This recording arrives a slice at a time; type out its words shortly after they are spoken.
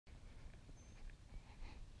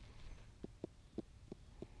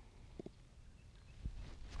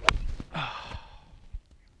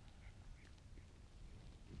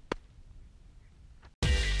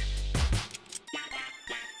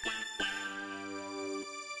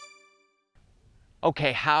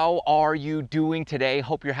Okay, how are you doing today?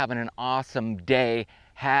 Hope you're having an awesome day.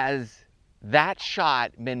 Has that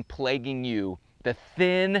shot been plaguing you? The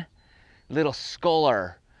thin little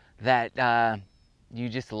sculler that you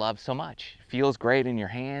just love so much. Feels great in your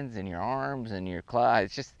hands and your arms and your claws.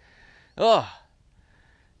 It's just, ugh,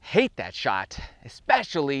 hate that shot,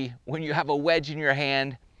 especially when you have a wedge in your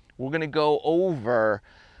hand. We're gonna go over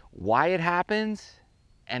why it happens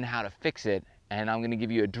and how to fix it. And I'm gonna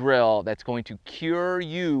give you a drill that's going to cure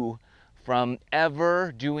you from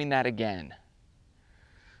ever doing that again.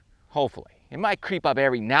 Hopefully. It might creep up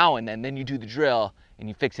every now and then you do the drill and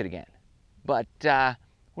you fix it again. But we're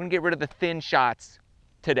gonna get rid of the thin shots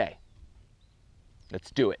today.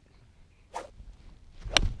 Let's do it.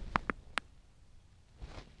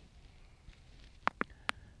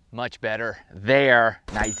 Much better. There,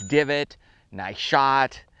 nice divot, nice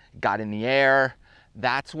shot, got in the air.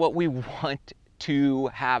 That's what we want to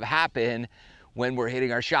have happen when we're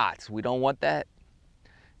hitting our shots. We don't want that,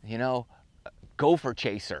 you know, gopher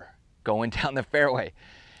chaser going down the fairway.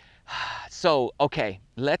 So, okay,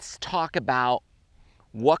 let's talk about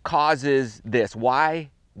what causes this. Why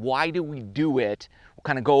do we do it? We'll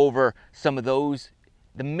kind of go over some of those,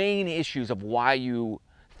 the main issues of why you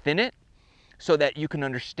thin it, so that you can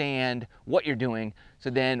understand what you're doing. So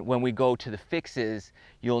then when we go to the fixes,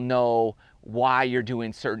 you'll know why you're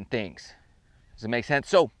doing certain things. Does it make sense?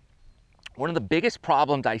 So one of the biggest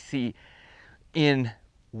problems I see in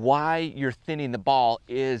why you're thinning the ball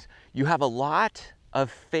is you have a lot of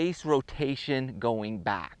face rotation going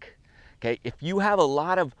back. Okay, if you have a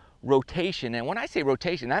lot of rotation, and when I say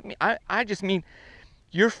rotation, that I just mean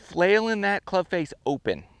you're flailing that club face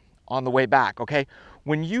open on the way back, okay?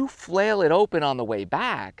 When you flail it open on the way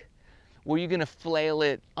back, well, you're gonna flail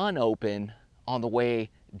it unopen on the way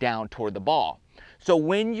down toward the ball. So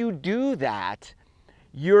when you do that,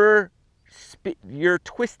 you're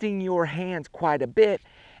twisting your hands quite a bit,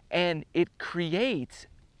 and it creates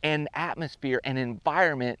an atmosphere, an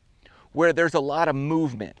environment where there's a lot of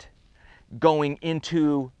movement going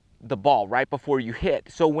into the ball right before you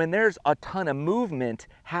hit. So when there's a ton of movement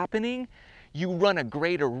happening, you run a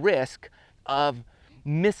greater risk of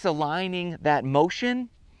misaligning that motion,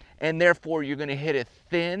 and therefore you're gonna hit it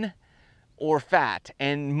thin or fat.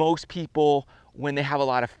 And most people, when they have a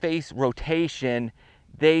lot of face rotation,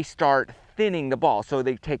 they start thinning the ball. So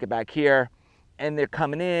they take it back here and they're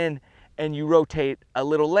coming in, and you rotate a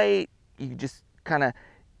little late, you just kind of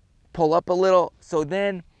pull up a little. So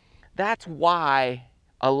then that's why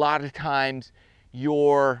a lot of times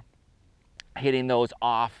you're hitting those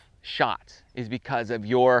off shots, is because of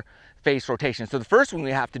your face rotation. So the first one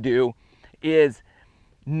we have to do is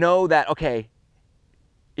know that, okay,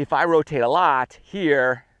 if I rotate a lot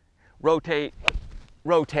here, rotate,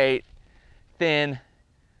 rotate, thin,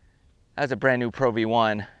 that's a brand new Pro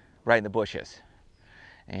V1 right in the bushes.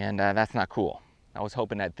 And that's not cool. I was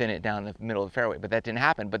hoping I'd thin it down the middle of the fairway, but that didn't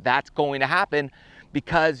happen. But that's going to happen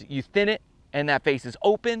because you thin it and that face is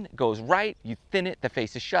open, it goes right. You thin it, the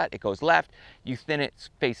face is shut, it goes left. You thin it,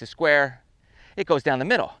 face is square, it goes down the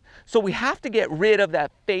middle. So we have to get rid of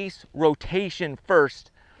that face rotation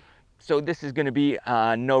first. So this is gonna be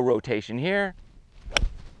no rotation here.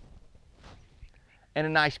 And a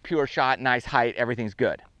nice pure shot, nice height, everything's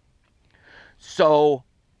good. So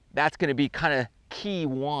that's gonna be kind of key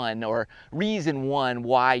one, or reason one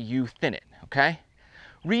why you thin it, okay?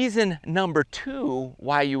 Reason number two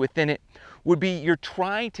why you would thin it would be you're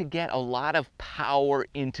trying to get a lot of power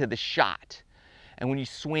into the shot. And when you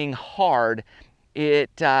swing hard, it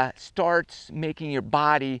starts making your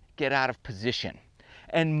body get out of position.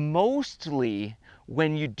 And mostly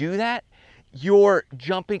when you do that, you're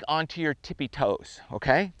jumping onto your tippy toes,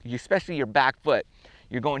 okay? Especially your back foot.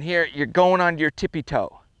 You're going here, you're going onto your tippy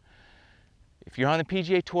toe. If you're on the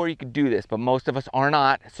PGA Tour, you can do this, but most of us are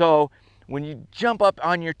not. So when you jump up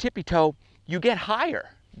on your tippy toe, you get higher.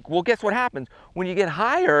 Well, guess what happens? When you get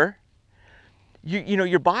higher, you know,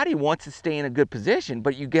 your body wants to stay in a good position,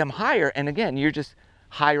 but you get them higher, and again, you're just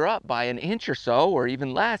higher up by an inch or so, or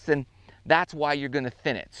even less, and that's why you're gonna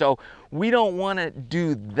thin it. So we don't wanna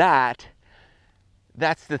do that.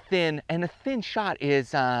 That's the thin, and a thin shot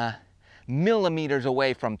is millimeters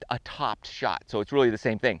away from a topped shot, so it's really the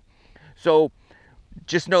same thing. So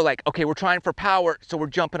just know, like, okay, we're trying for power, so we're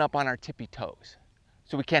jumping up on our tippy toes.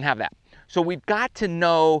 So we can't have that. So we've got to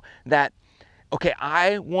know that, okay,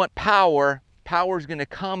 I want power. Power is gonna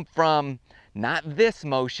come from not this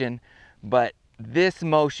motion, but this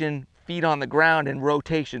motion, feet on the ground and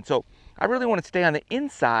rotation. So I really wanna stay on the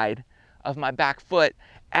inside of my back foot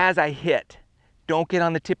as I hit. Don't get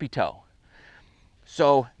on the tippy toe.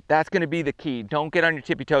 So That's gonna be the key. Don't get on your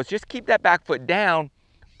tippy toes. Just keep that back foot down,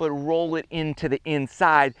 but roll it into the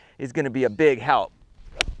inside is gonna be a big help.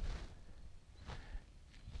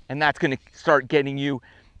 And that's gonna start getting you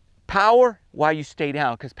power while you stay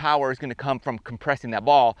down, because power is gonna come from compressing that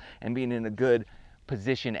ball and being in a good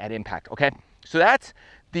position at impact, okay? So that's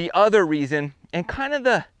the other reason, and kind of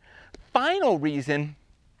the final reason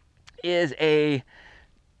is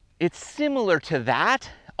it's similar to that,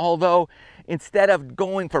 although instead of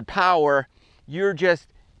going for power, you're just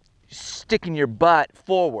sticking your butt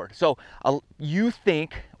forward. So you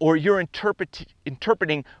think, or you're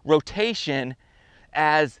interpreting rotation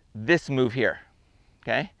as this move here,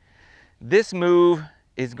 okay? This move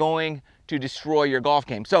is going to destroy your golf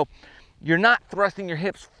game. So you're not thrusting your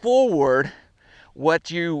hips forward.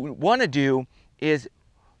 What you want to do is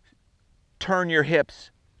turn your hips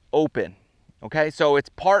open, okay? So it's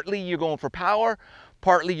partly you're going for power,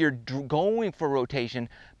 partly you're going for rotation,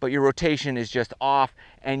 but your rotation is just off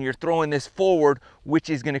and you're throwing this forward, which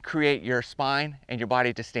is going to create your spine and your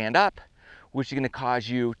body to stand up, which is going to cause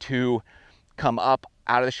you to come up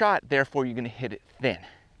out of the shot. Therefore, you're going to hit it thin.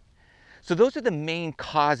 So those are the main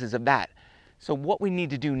causes of that. So what we need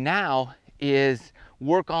to do now is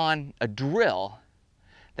work on a drill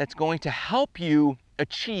that's going to help you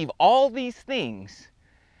achieve all these things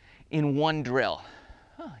in one drill.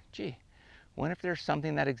 Oh, gee, what if there's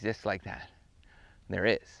something that exists like that? There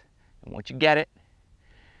is. And once you get it,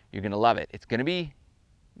 you're gonna love it. It's gonna be,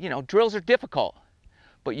 you know, drills are difficult,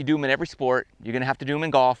 but you do them in every sport. You're gonna have to do them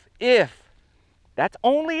in golf if, that's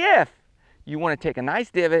only if, you wanna take a nice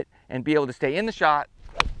divot and be able to stay in the shot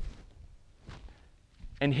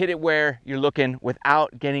and hit it where you're looking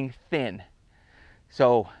without getting thin.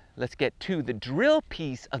 So let's get to the drill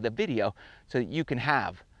piece of the video so that you can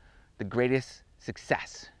have the greatest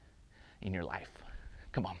success in your life.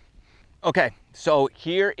 Come on. Okay, so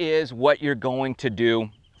here is what you're going to do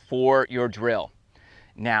for your drill.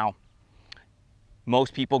 Now,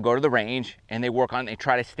 most people go to the range and they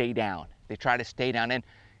try to stay down. They try to stay down, and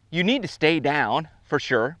you need to stay down for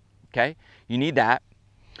sure, okay? You need that.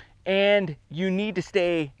 And you need to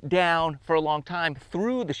stay down for a long time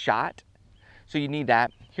through the shot. So you need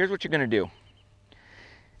that. Here's what you're gonna do.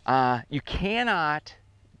 You cannot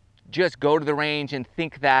just go to the range and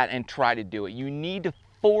think that and try to do it. You need to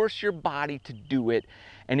force your body to do it.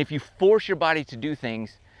 And if you force your body to do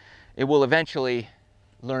things, it will eventually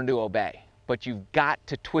learn to obey. But you've got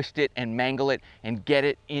to twist it and mangle it and get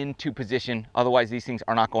it into position. Otherwise, these things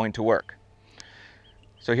are not going to work.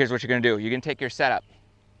 So here's what you're gonna do. You're gonna take your setup.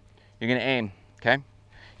 You're gonna aim, okay?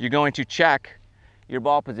 You're going to check your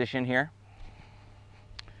ball position here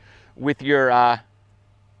with your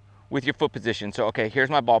foot position. So, okay, here's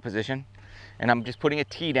my ball position, and I'm just putting a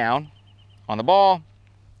tee down on the ball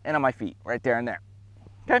and on my feet, right there and there,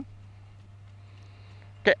 okay?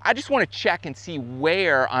 Okay, I just wanna check and see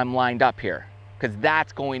where I'm lined up here, because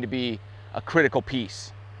that's going to be a critical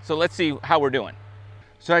piece. So let's see how we're doing.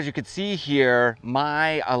 So as you can see here,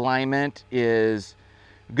 my alignment is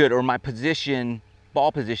good, or my position,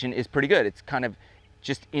 ball position is pretty good. It's kind of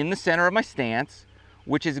just in the center of my stance,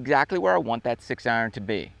 which is exactly where I want that 6-iron to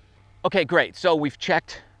be. Okay, great. So we've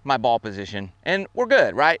checked my ball position and we're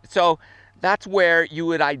good, right? So that's where you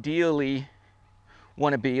would ideally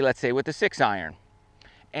want to be, let's say with the 6-iron.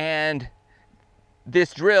 And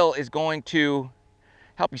this drill is going to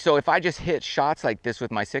help you. So if I just hit shots like this with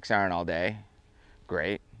my 6-iron all day,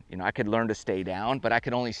 great. You know, I could learn to stay down, but I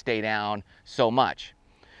could only stay down so much.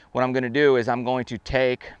 What I'm going to do is I'm going to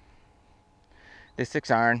take this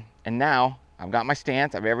 6-iron, and now I've got my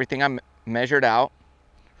stance, I have everything I'm measured out.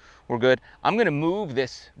 We're good. I'm going to move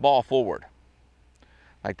this ball forward.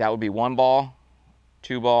 Like that would be 1 ball,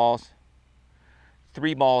 2 balls,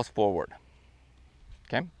 3 balls forward.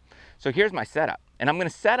 Okay? So here's my setup. And I'm going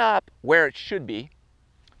to set up where it should be.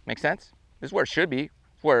 Make sense? This is where it should be.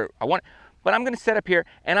 It's where I want it. But I'm going to set up here,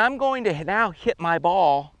 and I'm going to now hit my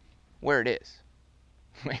ball where it is.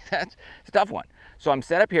 Make sense? It's a tough one. So I'm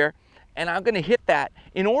set up here, and I'm going to hit that.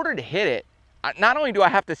 In order to hit it, not only do I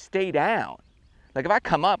have to stay down, like if I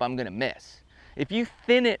come up, I'm going to miss. If you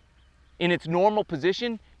thin it in its normal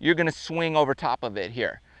position, you're going to swing over top of it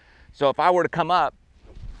here. So if I were to come up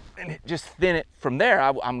and just thin it from there,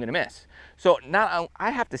 I'm going to miss. So now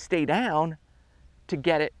I have to stay down to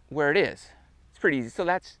get it where it is. It's pretty easy. So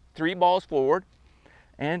that's 3 balls forward,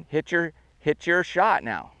 and hit your shot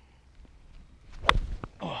now.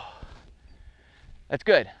 Oh, that's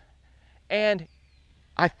good. And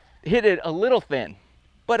I hit it a little thin,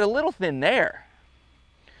 but a little thin there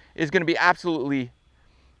is going to be absolutely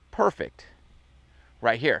perfect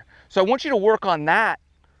right here. So I want you to work on that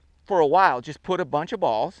for a while, just put a bunch of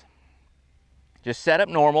balls, just set up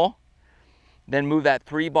normal, then move that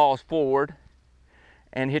 3 balls forward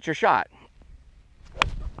and hit your shot.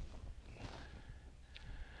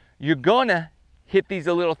 You're gonna hit these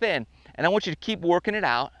a little thin, and I want you to keep working it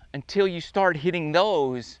out until you start hitting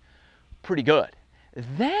those pretty good.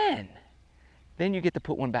 Then you get to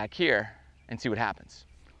put one back here and see what happens.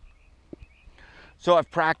 So I've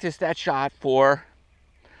practiced that shot for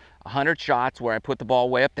 100 shots where I put the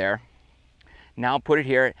ball way up there. Now put it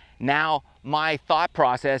here. Now my thought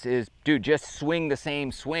process is, dude, just swing the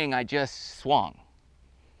same swing I just swung.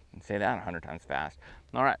 And say that 100 times fast.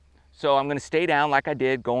 All right, so I'm gonna stay down like I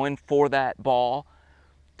did, going for that ball,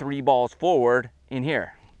 3 balls forward in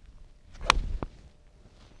here.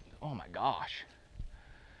 Oh my gosh.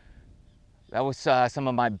 That was some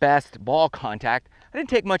of my best ball contact. I didn't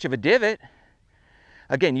take much of a divot.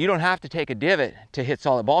 Again, you don't have to take a divot to hit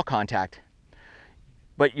solid ball contact,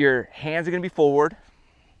 but your hands are gonna be forward,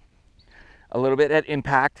 a little bit at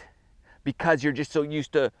impact, because you're just so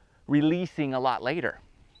used to releasing a lot later.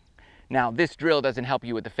 Now, this drill doesn't help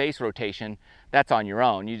you with the face rotation. That's on your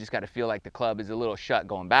own. You just gotta feel like the club is a little shut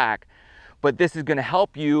going back, but this is gonna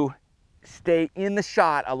help you stay in the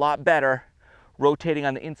shot a lot better, rotating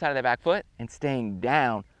on the inside of the back foot and staying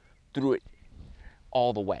down through it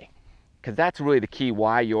all the way. Because that's really the key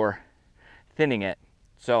why you're thinning it.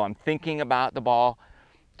 So I'm thinking about the ball,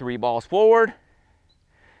 3 balls forward,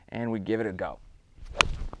 and we give it a go.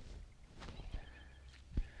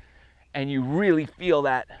 And you really feel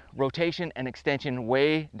that rotation and extension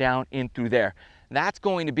way down in through there. That's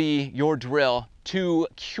going to be your drill to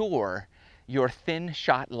cure your thin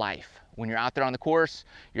shot life. When you're out there on the course,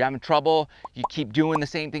 you're having trouble, you keep doing the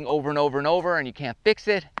same thing over and over and over and you can't fix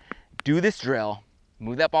it, do this drill,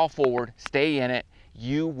 move that ball forward, stay in it,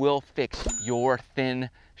 you will fix your thin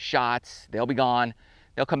shots. They'll be gone,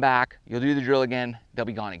 they'll come back, you'll do the drill again, they'll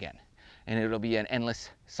be gone again. And it'll be an endless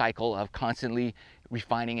cycle of constantly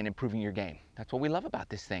refining and improving your game. That's what we love about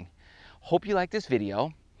this thing. Hope you like this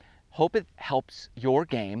video. Hope it helps your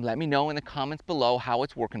game. Let me know in the comments below how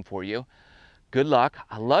it's working for you. Good luck.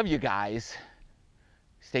 I love you guys.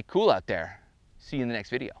 Stay cool out there. See you in the next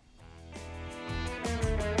video.